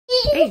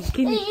Hey,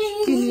 can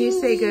you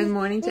say good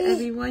morning to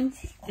everyone?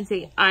 And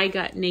say, I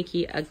got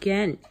naked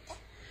again.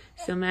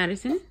 So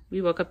Madison,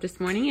 we woke up this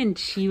morning and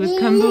she was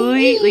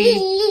completely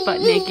butt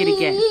naked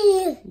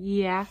again.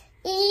 Yeah.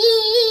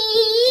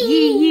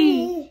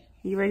 Yee.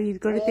 You ready to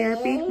go to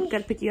therapy? We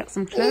gotta pick you up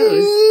some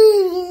clothes.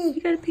 We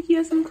gotta pick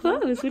you up some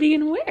clothes. What are you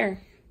gonna wear?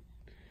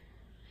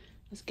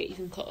 Let's get you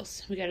some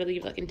clothes. We gotta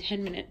leave like in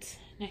 10 minutes.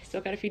 And I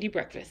still gotta feed you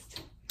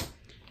breakfast.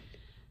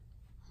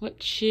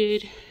 What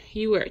should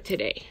you wear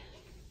today?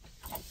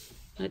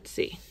 Let's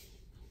see.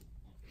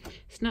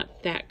 It's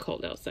not that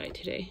cold outside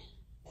today.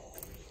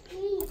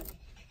 Do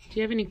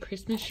you have any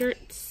Christmas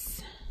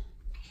shirts?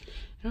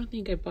 I don't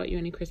think I bought you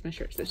any Christmas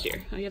shirts this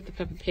year. Oh, you have the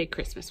Peppa Pig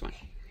Christmas one.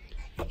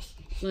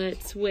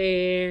 Let's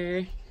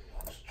wear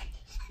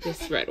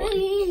this red one.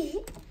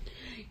 You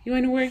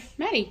want to wear,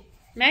 Maddie?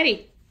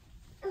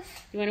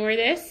 You want to wear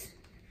this?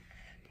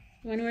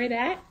 You want to wear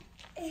that?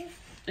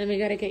 And we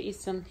got to get you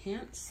some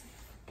pants.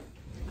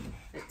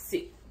 Let's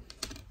see.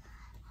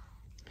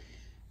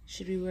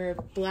 Should we wear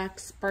black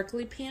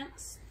sparkly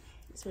pants?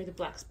 Let's wear the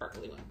black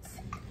sparkly ones.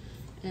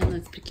 And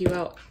let's pick you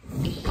out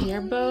a hair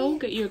bow.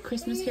 Get you a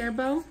Christmas hair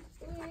bow.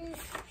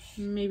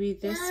 Maybe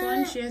this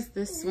one. She has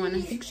this one.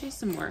 I think she has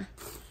some more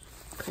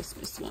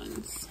Christmas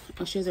ones.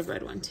 Oh, she has a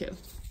red one too.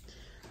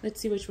 Let's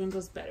see which one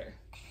goes better.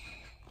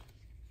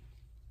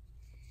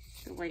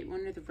 The white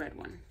one or the red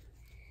one?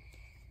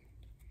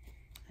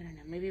 I don't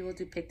know. Maybe we'll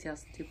do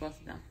pigtails and do both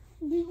of them.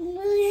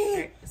 All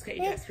right, let's get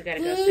you dressed. We gotta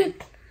go soon.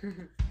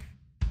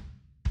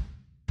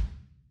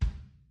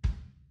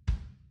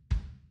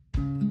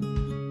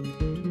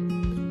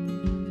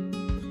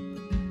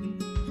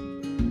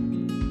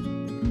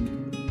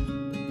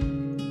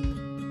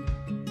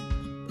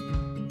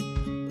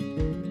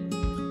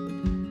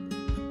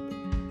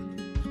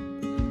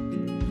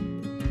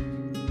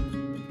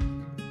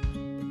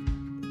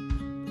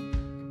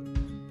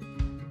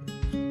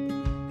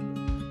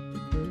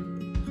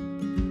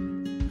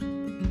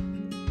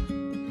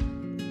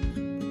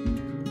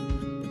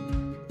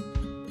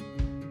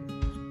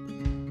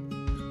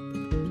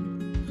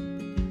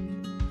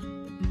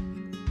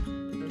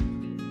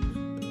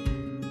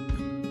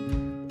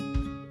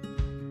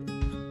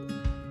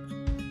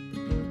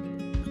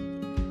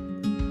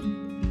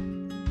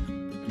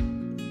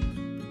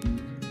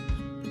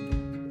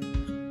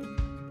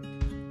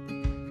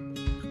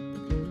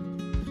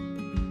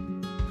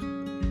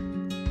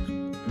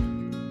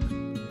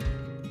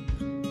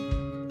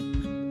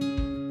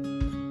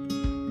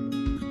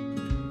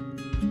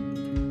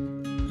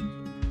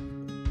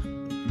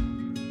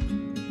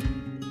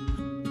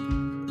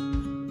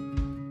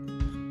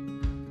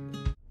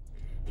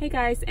 Hey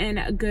guys,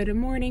 and good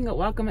morning.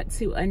 Welcome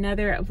to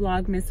another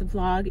Vlogmas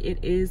vlog. It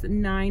is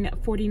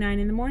 9:49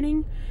 in the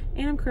morning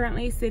and I'm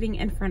currently sitting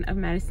in front of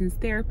Madison's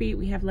therapy.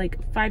 We have like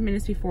 5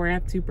 minutes before I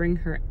have to bring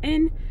her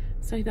in,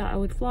 so I thought I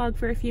would vlog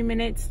for a few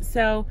minutes.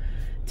 So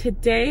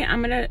today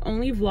I'm gonna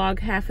only vlog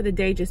half of the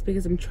day just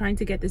because I'm trying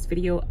to get this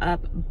video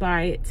up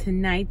by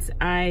tonight.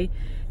 I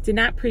did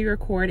not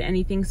pre-record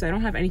anything, so I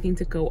don't have anything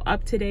to go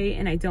up today,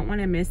 and I don't want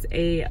to miss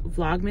a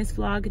Vlogmas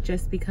vlog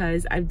just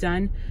because I've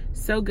done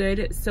so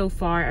good so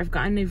far. I've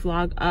gotten a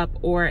vlog up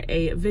or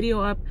a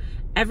video up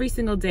every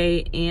single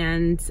day,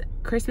 and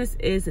Christmas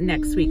is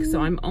next week,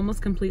 so I'm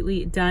almost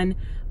completely done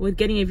with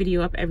getting a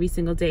video up every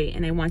single day,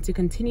 and I want to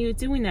continue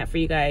doing that for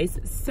you guys.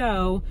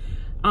 So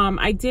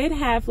I did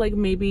have like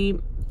maybe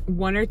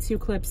 1 or 2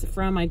 clips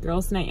from my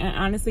girls' night. I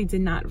honestly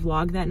did not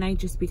vlog that night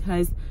just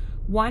because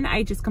 1,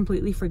 I just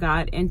completely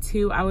forgot, and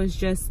 2, I was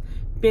just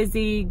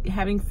busy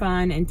having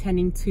fun and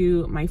tending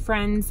to my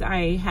friends.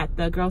 I had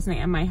the girls' night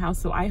at my house,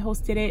 so I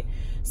hosted it.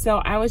 So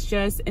I was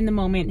just in the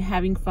moment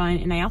having fun,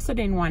 and I also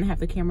didn't want to have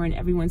the camera in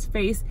everyone's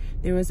face.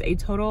 There was a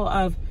total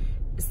of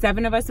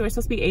 7 of us. There were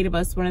supposed to be 8 of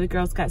us. One of the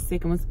girls got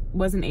sick and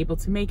wasn't able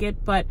to make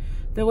it, but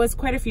there was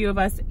quite a few of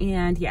us,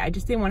 and yeah, I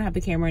just didn't want to have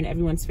the camera in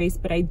everyone's face.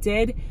 But I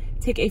did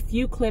take a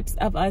few clips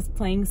of us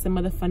playing some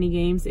of the funny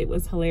games. It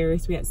was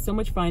hilarious. We had so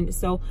much fun.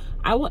 So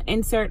I will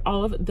insert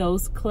all of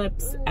those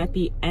clips at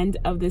the end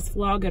of this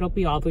vlog. It'll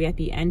be all the way at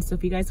the end. So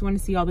if you guys want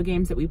to see all the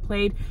games that we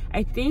played,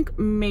 I think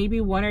maybe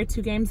 1 or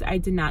 2 games I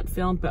did not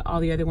film, but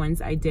all the other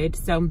ones I did.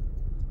 So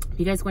if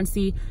you guys want to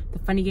see the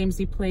funny games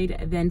we played,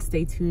 then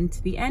stay tuned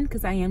to the end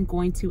because I am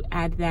going to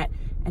add that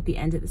at the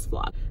end of this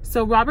vlog.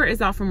 So Robert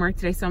is off from work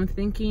today, so I'm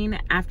thinking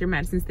after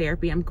Madison's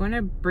therapy, I'm going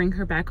to bring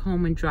her back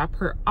home and drop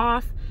her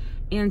off,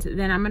 and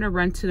then I'm going to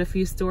run to the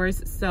few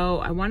stores. So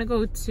I want to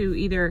go to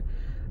either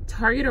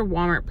Target or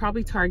Walmart,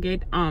 probably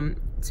Target,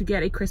 to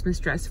get a Christmas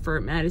dress for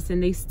Madison.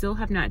 They still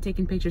have not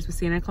taken pictures with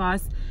Santa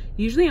Claus.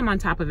 Usually I'm on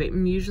top of it.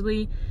 I'm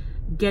usually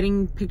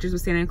getting pictures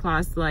with Santa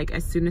Claus like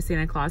as soon as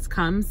Santa Claus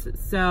comes.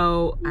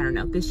 So I don't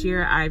know, this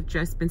year I've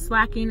just been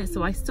slacking,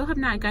 so I still have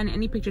not gotten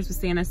any pictures with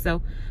Santa.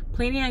 So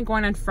planning on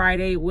going on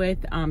Friday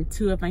with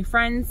 2 of my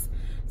friends.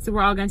 So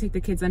we're all gonna take the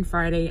kids on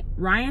Friday.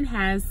 Ryan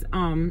has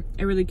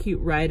a really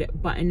cute red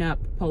button-up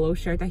polo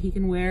shirt that he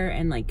can wear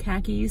and like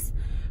khakis,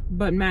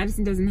 but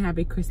Madison doesn't have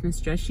a Christmas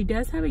dress. She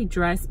does have a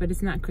dress, but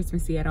it's not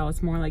Christmassy at all.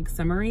 It's more like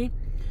summery.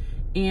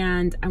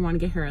 and I want to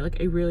get her like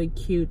a really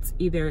cute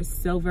either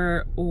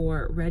silver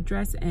or red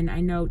dress, and I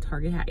know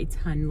Target had a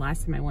ton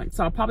last time I went.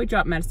 So I'll probably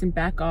drop Madison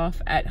back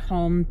off at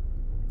home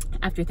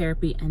after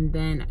therapy and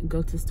then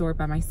go to the store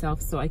by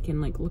myself so I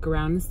can like look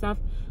around and stuff.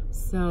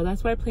 So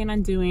that's what I plan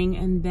on doing.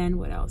 And then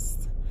what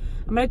else?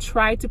 I'm gonna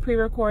try to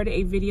pre-record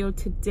a video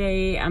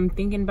today. I'm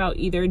thinking about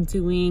either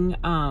doing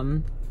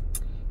a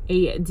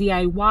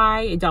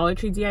DIY, a Dollar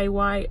Tree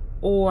DIY,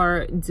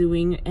 or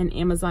doing an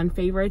Amazon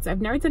favorites. I've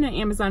never done an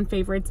Amazon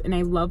favorites, and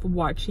I love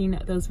watching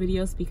those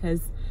videos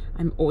because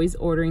I'm always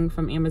ordering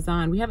from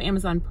Amazon. We have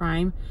Amazon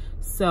Prime,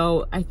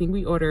 so I think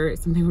we order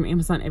something from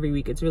Amazon every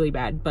week. It's really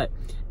bad, but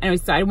anyway,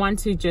 so I want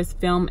to just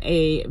film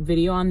a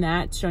video on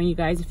that, showing you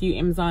guys a few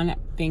Amazon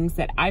things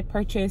that I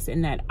purchased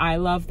and that I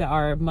love, that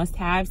are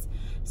must-haves.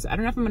 So I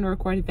don't know if I'm gonna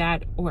record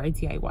that or a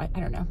DIY, I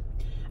don't know.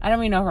 I don't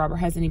really know if Robert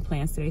has any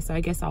plans today, so I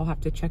guess I'll have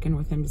to check in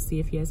with him to see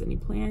if he has any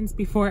plans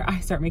before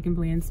I start making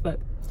plans. But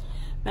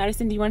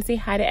Madison, do you want to say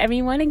hi to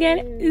everyone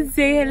again?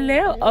 Say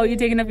hello. Oh, you're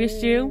taking off your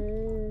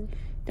shoe?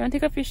 Don't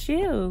take off your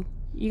shoe.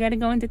 You got to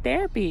go into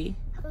therapy.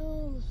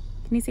 Can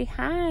you say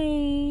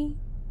hi?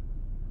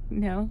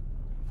 No?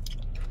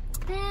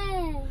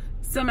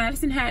 So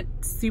Madison had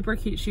super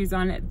cute shoes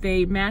on.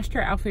 They matched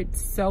her outfit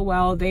so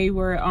well. They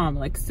were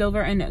like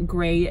silver and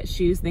gray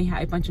shoes. They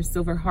had a bunch of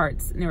silver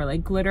hearts, and they were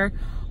like glitter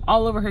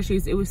all over her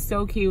shoes. It was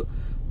so cute.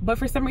 But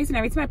for some reason,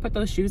 every time I put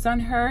those shoes on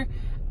her,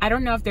 I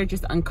don't know if they're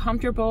just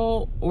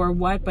uncomfortable or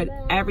what, but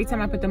every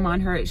time I put them on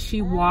her,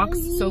 she walks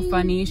so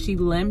funny. She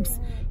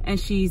limps, and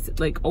she's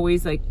like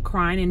always like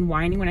crying and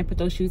whining when I put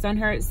those shoes on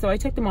her. So I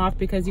took them off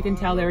because you can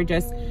tell they were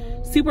just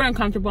super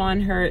uncomfortable on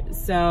her.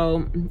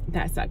 So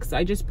that sucks. So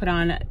I just put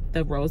on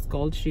the rose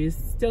gold shoes.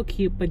 Still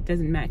cute, but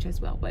doesn't match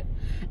as well. But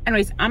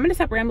anyways, I'm gonna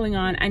stop rambling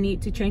on. I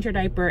need to change her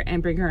diaper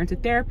and bring her into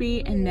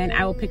therapy, and then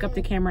I will pick up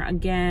the camera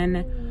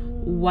again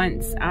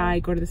once I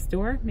go to the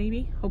store,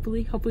 maybe.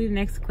 Hopefully the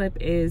next clip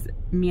is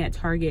me at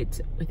Target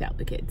without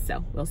the kids.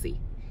 So we'll see.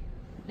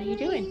 What are you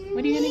doing?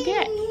 What are you gonna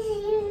get?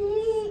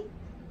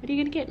 What are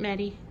you gonna get,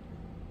 Maddie?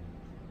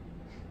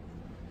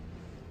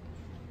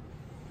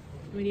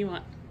 What do you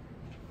want?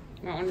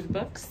 You want one of the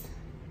books?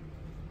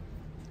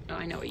 Oh,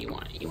 I know what you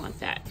want. You want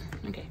that.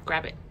 Okay,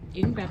 grab it.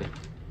 You can grab it.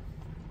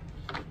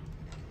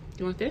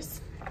 You want this?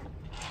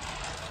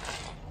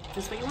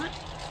 This what you want?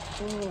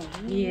 Oh.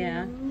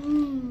 Yeah.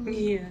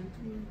 Yeah.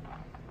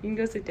 You can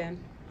go sit down.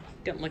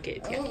 Don't look at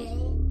it yet.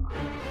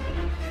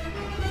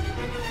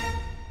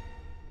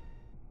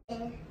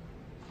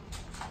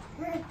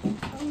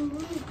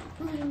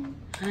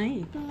 Hi.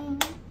 You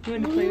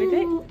want to play with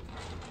it?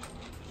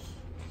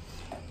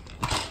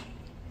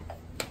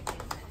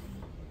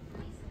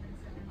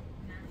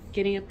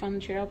 Getting up on the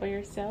chair all by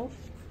yourself?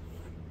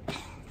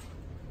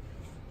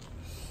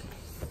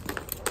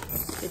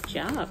 Good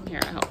job. Here,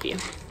 I'll help you.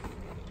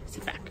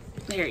 Sit back.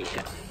 There you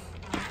go.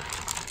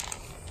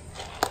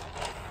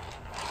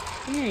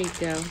 There you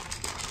go.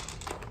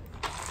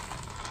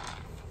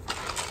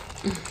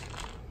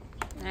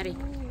 Maddie.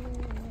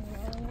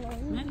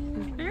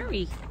 Maddie,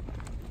 hurry.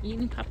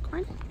 Eating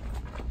popcorn?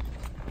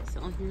 It's the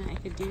only thing that I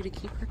could do to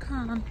keep her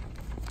calm.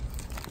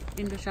 We're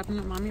gonna go shopping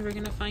with Mommy. We're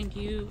gonna find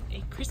you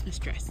a Christmas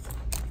dress.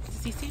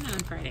 See Santa on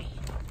Friday.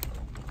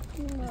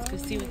 Let's go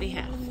see what they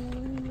have.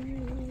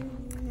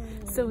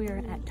 So we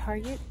are at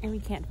Target and we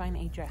can't find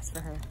a dress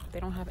for her. They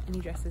don't have any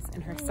dresses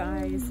in her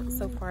size.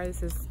 So far,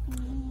 this is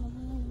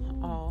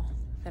all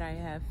that I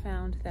have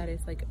found that is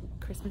like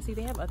Christmassy.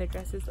 They have other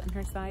dresses in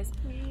her size.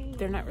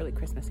 They're not really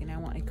Christmassy, and I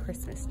want a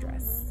Christmas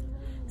dress.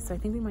 So I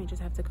think we might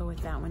just have to go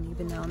with that one,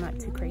 even though I'm not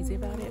too crazy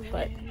about it.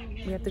 But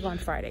we have to go on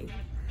Friday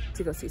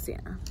to go see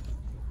Santa.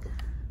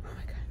 Oh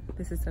my God,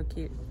 this is so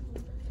cute.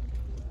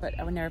 But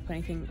I would never put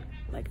anything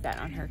like that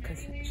on her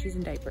because she's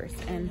in diapers,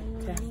 and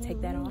to have to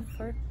take that off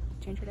for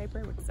change her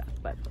diaper would suck.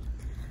 But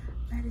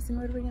Madison,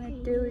 what are we gonna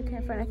do? We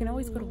can't find. I can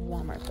always go to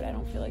Walmart, but I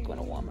don't feel like going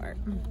to Walmart.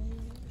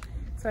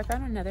 So I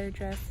found another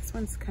dress. This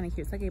one's kind of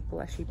cute. It's like a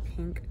blushy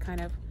pink, kind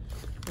of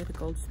with the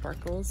gold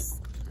sparkles.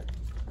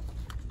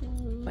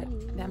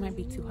 But that might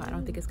be too hot. I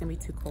don't think it's gonna be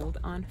too cold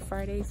on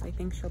Friday, so I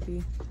think she'll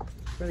be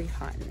really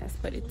hot in this.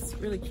 But it's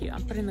really cute. I'll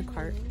put it in the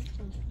cart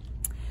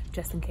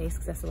just in case,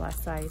 because that's the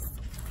last size.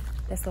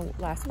 That's the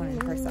last one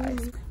in her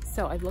size.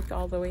 So I've looked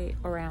all the way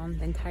around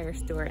the entire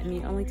store, and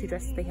the only two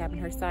dresses they have in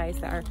her size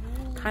that are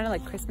kind of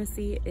like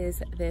Christmassy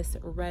is this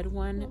red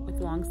one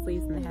with long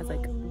sleeves, and it has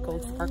like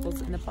gold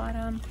sparkles in the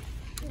bottom,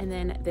 and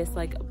then this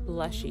like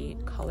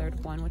blushy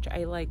colored one, which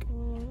I like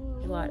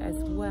a lot as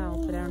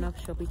well, but I don't know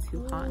if she'll be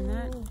too hot in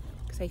that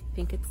because I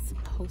think it's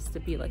supposed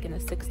to be like in the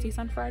 60s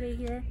on Friday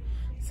here.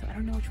 So I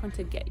don't know which one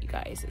to get, you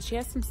guys. She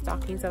has some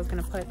stockings I was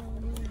gonna put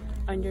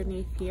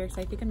underneath here,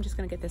 so I think I'm just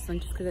gonna get this one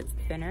just because it's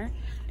thinner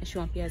and she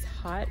won't be as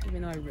hot,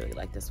 even though I really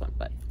like this one.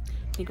 But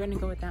I think we're gonna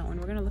go with that one.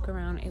 We're gonna look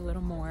around a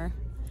little more,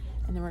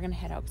 and then we're gonna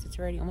head out because it's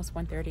already almost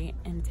 1:30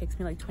 and it takes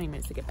me like 20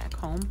 minutes to get back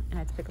home, and I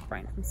have to pick up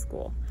Brian from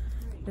school.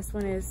 This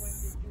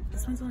one's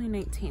only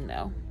 19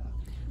 though.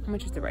 How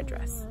much is the red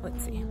dress?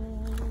 Let's see.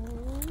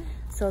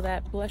 So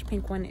that blush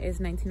pink one is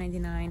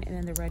 $19.99, and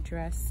then the red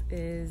dress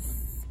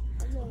is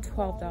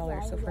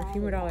 $12. So for a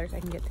few more dollars, I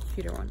can get the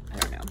cuter one. I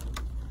don't know.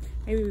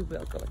 Maybe we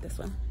will go with this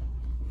one.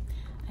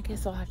 I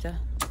guess I'll have to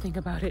think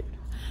about it.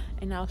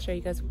 And I'll show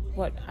you guys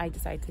what I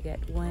decide to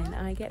get when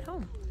I get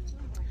home.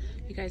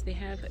 You guys, they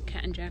have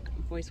Cat and Jack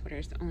boy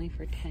sweaters only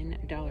for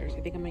 $10.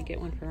 I think I might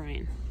get one for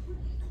Ryan.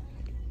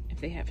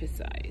 If they have his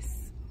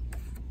size.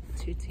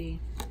 2T.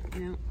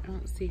 No, I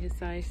don't see his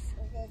size.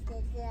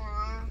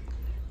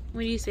 What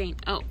are you saying?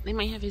 Oh, they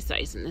might have his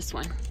size in this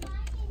one.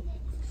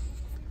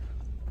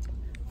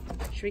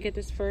 Should we get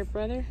this for a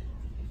brother?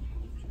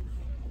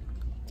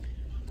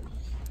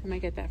 I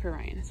might get that for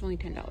Ryan. It's only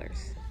 $10.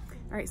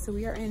 All right, so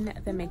we are in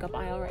the makeup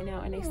aisle right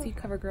now, and I see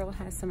CoverGirl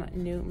has some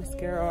new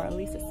mascara, or at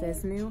least it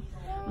says new.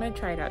 I'm gonna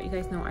try it out. You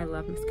guys know I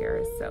love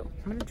mascaras, so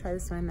I'm gonna try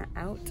this one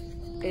out.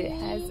 It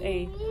has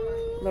a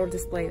little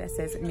display that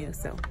says new,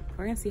 so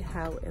we're gonna see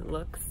how it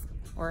looks,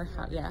 or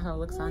how it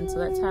looks on. So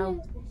that's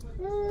how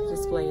the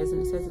display is,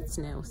 and it says it's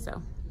new.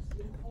 So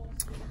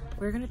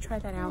we're gonna try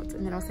that out,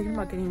 and then I was thinking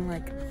about getting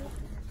like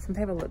some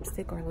type of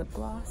lipstick or lip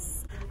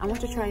gloss. I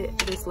want to try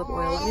this lip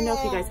oil. Let me know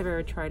if you guys have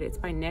ever tried it. It's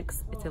by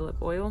NYX. It's a lip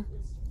oil.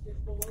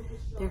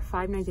 They're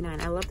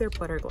 $5.99. I love their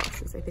butter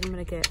glosses. I think I'm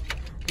gonna get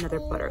another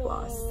butter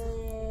gloss.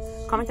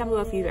 Comment down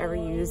below if you've ever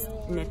used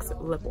NYX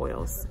lip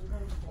oils,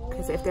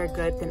 because if they're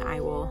good, then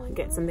I will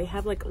get some. They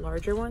have like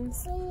larger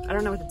ones. I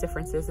don't know what the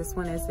difference is. This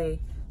one is a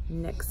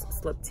NYX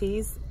Slip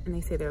Tease, and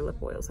they say they're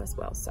lip oils as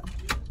well. So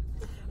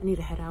I need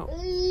to head out,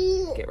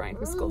 get Ryan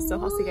from school.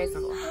 So I'll see you guys in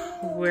a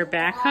little. We're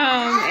back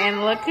home,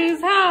 and look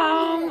who's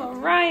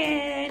home,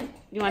 Ryan.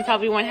 You want to tell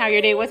everyone how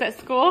your day was at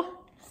school?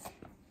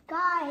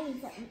 Guys,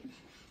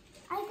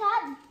 I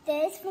got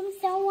this from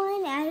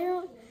someone. I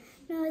don't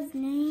know his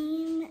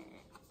name.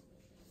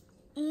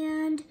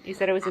 And you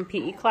said it was in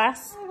PE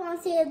class? I want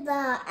to see if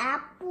the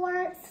app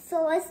works.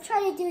 So let's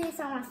try to do this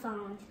on my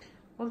phone.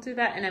 We'll do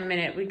that in a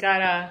minute. We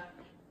gotta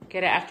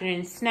get an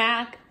afternoon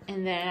snack,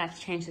 and then I have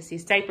to change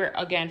Sissy's diaper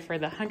again for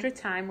the 100th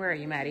time. Where are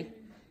you, Maddie?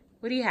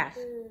 What do you have?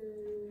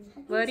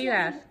 What do you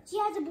have? She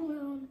has a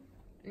balloon.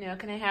 No,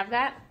 can I have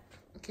that?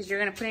 Because you're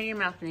gonna put it in your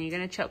mouth and then you're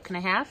gonna choke. Can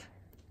I have?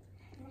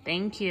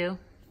 Thank you.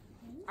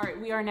 All right,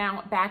 we are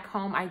now back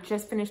home. I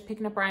just finished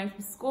picking up Ryan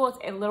from school. It's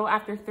a little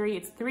after 3.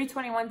 It's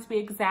 3:21 to be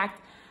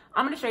exact.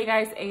 I'm gonna show you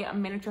guys a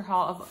miniature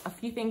haul of a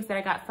few things that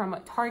I got from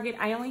Target.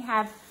 I only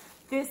have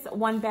this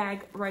one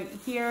bag right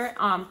here.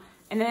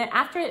 And then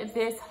after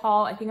this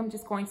haul, I think I'm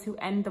just going to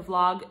end the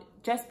vlog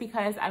just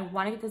because I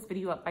want to get this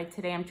video up by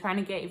today. I'm trying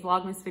to get a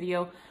Vlogmas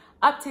video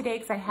up today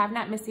because I have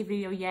not missed a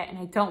video yet, and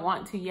I don't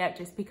want to yet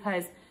just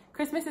because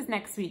Christmas is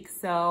next week.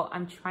 So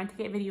I'm trying to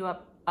get a video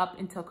up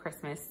until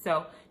Christmas.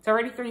 So it's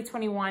already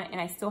 3:21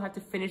 and I still have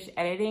to finish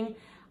editing.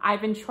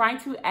 I've been trying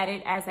to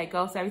edit as I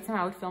go. So every time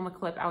I would film a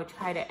clip, I would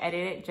try to edit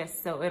it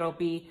just so it'll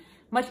be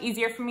much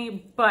easier for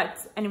me.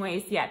 But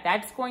anyways, yeah,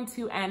 that's going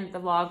to end the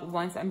vlog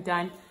once I'm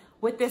done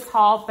with this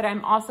haul. But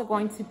I'm also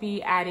going to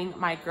be adding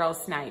my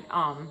girls' night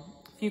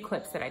few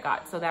clips that I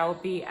got. So that will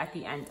be at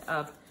the end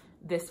of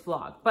this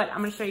vlog. But I'm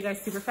gonna show you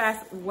guys super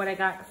fast what I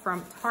got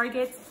from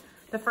Target.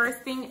 The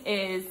first thing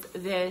is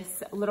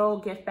this little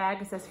gift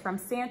bag. It says from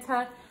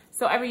Santa.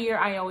 So every year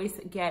I always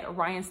get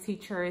Ryan's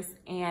teachers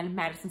and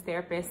Madison's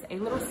therapist a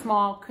little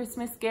small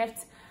Christmas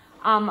gift.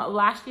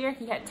 Last year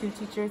he had 2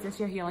 teachers. This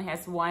year he only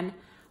has 1.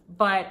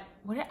 But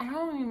I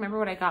don't even remember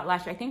what I got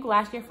last year. I think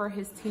last year for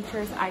his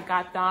teachers, I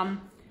got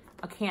them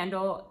a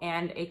candle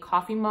and a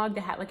coffee mug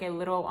that had like a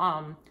little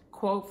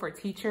quote for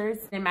teachers.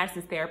 And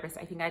Madison's therapist,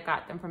 I think I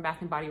got them from Bath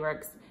 & Body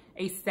Works,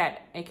 a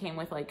set. It came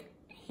with like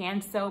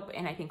hand soap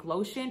and I think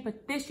lotion.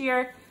 But this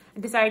year I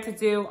decided to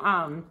do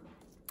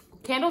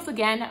candles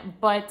again,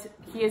 but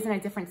he is in a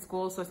different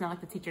school, so it's not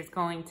like the teacher's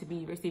going to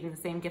be receiving the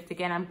same gift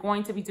again. I'm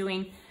going to be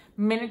doing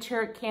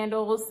miniature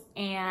candles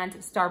and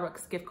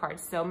Starbucks gift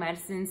cards. So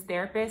Madison's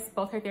therapist,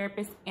 both her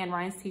therapist and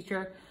Ryan's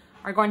teacher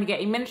are going to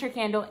get a miniature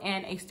candle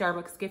and a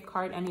Starbucks gift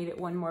card. I needed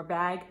one more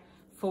bag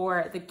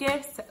for the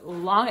gifts.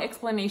 Long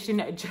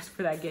explanation just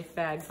for that gift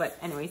bag. But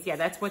anyways, yeah,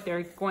 that's what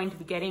they're going to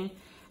be getting.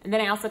 And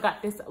then I also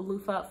got this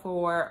loofah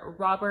for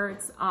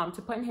Roberts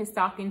to put in his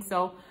stocking.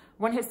 So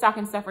one of his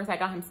stocking stuffers, I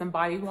got him some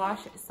body wash.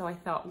 So I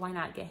thought, why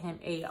not get him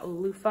a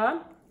loofah?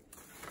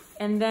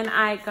 And then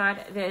I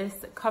got this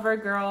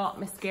CoverGirl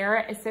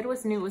mascara. It said it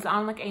was new. It was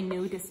on like a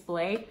new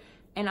display.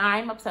 And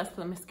I'm obsessed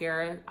with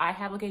mascara. I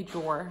have like a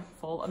drawer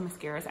full of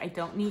mascaras. I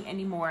don't need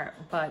any more,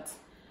 but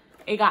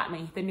it got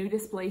me. The new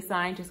display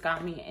sign just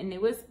got me. And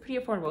it was pretty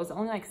affordable. It was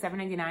only like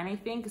 $7.99, I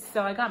think.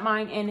 So I got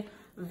mine in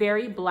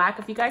Very Black.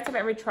 If you guys have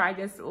ever tried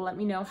this, let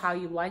me know how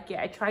you like it.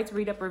 I tried to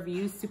read up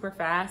reviews super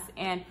fast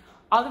and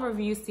all the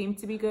reviews seem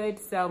to be good.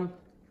 So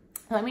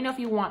let me know if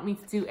you want me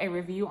to do a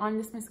review on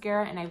this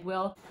mascara, and I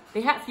will.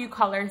 They had a few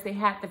colors. They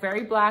had the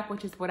Very Black,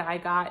 which is what I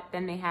got.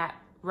 Then they had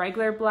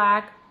regular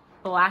black,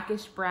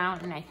 blackish brown,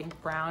 and I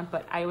think brown,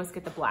 but I always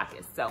get the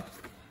blackest. So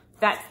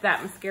that's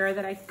that mascara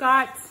that I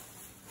got.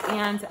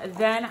 And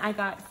then I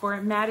got for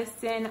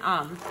Madison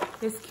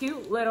this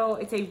cute little,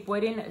 it's a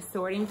wooden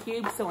sorting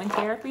cube. So in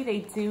therapy they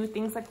do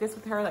things like this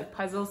with her, like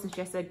puzzles, and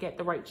she has to get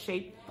the right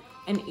shape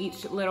in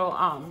each little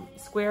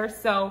square.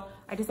 So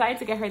I decided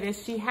to get her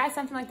this. She had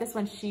something like this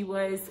when she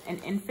was an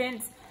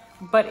infant,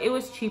 but it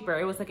was cheaper.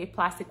 It was like a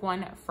plastic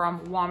one from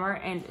Walmart,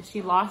 and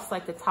she lost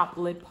like the top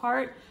lid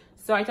part.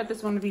 So I thought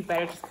this one would be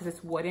better just because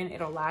it's wooden.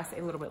 It'll last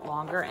a little bit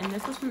longer. And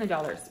this was from the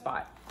dollar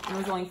spot. It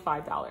was only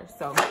 $5.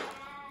 So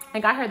I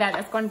got her that.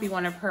 That's going to be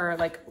one of her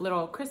like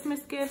little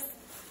Christmas gifts.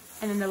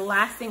 And then the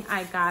last thing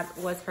I got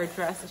was her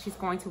dress that she's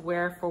going to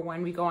wear for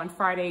when we go on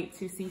Friday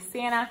to see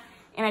Santa.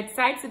 And I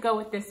decided to go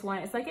with this one.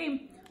 It's like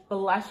a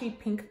blushy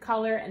pink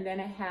color, and then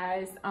it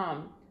has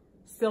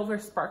silver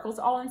sparkles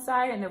all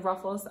inside and the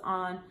ruffles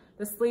on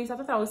the sleeves. I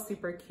thought that was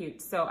super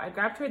cute. So I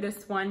grabbed her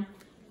this one,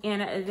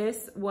 and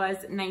this was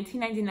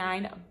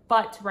 $19.99.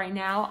 But right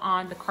now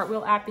on the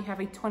Cartwheel app, they have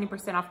a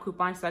 20% off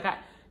coupon. So I got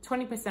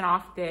 20%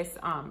 off this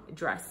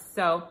dress.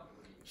 So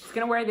she's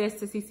gonna wear this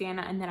to see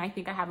Santa, and then I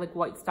think I have like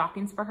white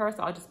stockings for her.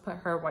 So I'll just put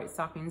her white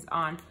stockings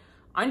on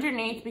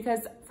underneath,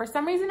 because for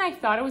some reason I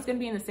thought it was gonna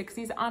be in the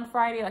 60s on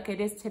Friday like it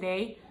is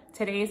today.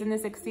 Today is in the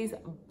 60s,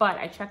 but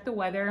I checked the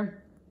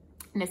weather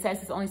and it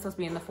says it's only supposed to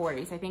be in the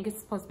 40s. I think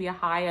it's supposed to be a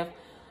high of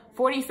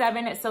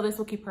 47, so this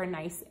will keep her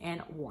nice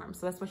and warm.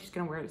 So that's what she's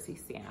gonna wear to see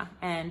Santa.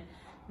 And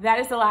that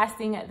is the last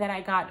thing that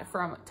I got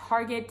from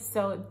Target.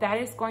 So that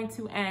is going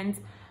to end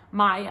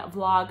my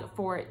vlog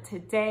for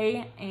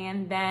today.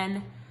 And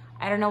then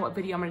I don't know what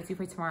video I'm gonna do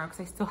for tomorrow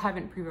because I still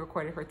haven't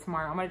pre-recorded for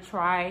tomorrow. I'm gonna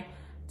try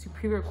to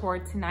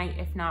pre-record tonight.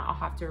 If not, I'll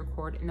have to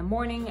record in the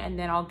morning, and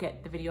then I'll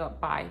get the video up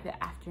by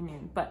the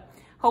afternoon. But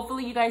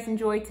hopefully you guys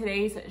enjoyed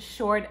today's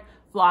short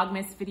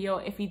Vlogmas video.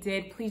 If you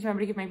did, please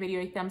remember to give my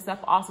video a thumbs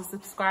up. Also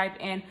subscribe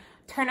and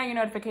turn on your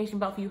notification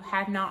bell if you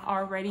have not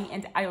already.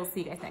 And I will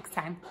see you guys next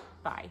time.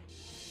 Bye.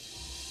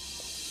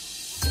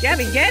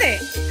 Gabby, get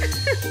it.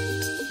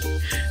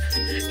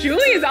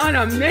 Julie is on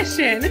a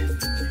mission.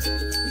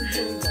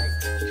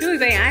 Julie's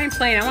like, I ain't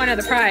playing, I want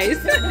another prize.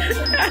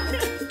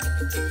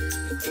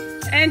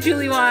 And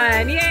Julie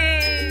won,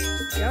 yay!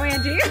 Go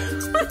Angie.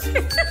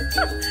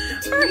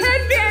 Her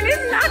headband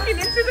is knocking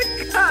into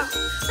the cup.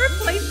 Her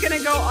plate's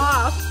gonna go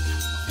off.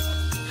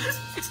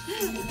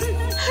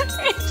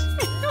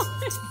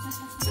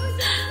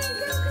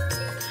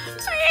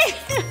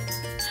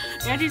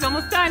 Angie's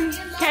almost done.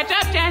 Catch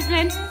up,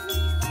 Jasmine.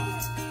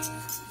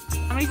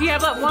 How many do you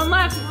have left? One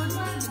left.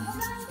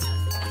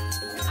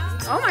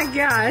 Oh my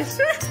gosh.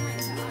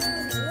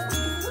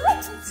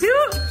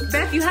 Two.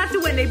 Beth, you have to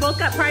win. They both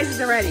got prizes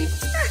already.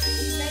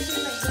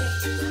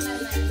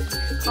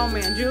 Oh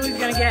man, Julie's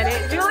gonna get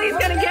it. Julie's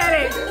gonna get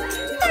it.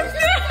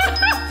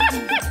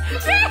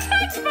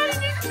 That's funny.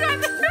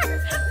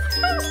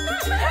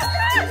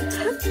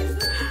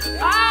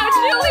 Oh,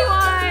 Julie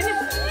won.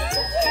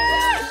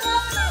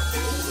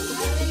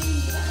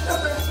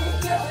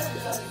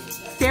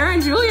 Sarah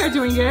and Julie are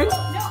doing good.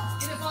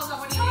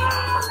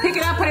 Pick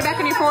it up, put it back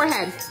on your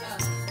forehead.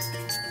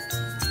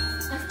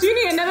 Do you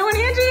need another one,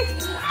 Angie?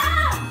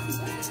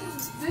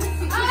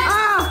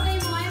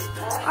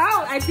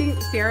 Oh, I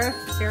think Sarah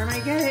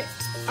might get it.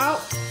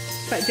 Oh,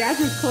 but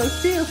Jasmine's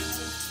close too.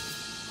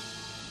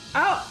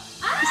 Oh,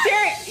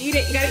 Sarah, eat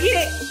it. You gotta eat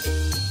it.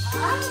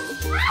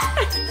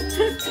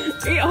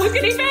 Who's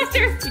gonna eat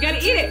faster? You gotta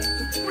eat it.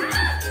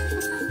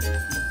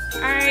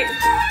 All right,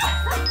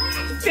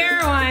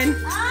 Sarah won.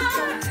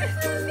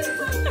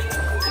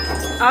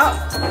 Oh,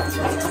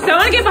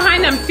 someone get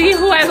behind them. See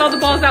who has all the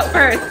balls out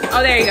first.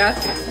 Oh, there you go.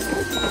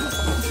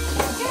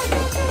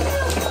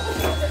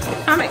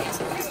 How many?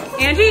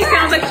 Angie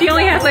sounds like she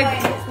only has like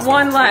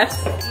one left.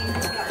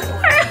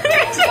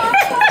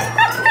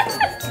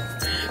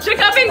 Shake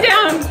up and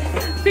down,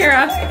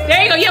 Sarah.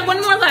 There you go. You have one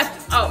more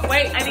left. Oh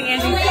wait, I think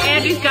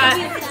Angie's got.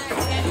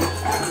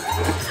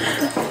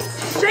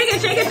 Shake it,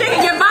 shake it, shake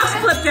it. Your box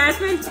flip,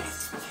 Jasmine.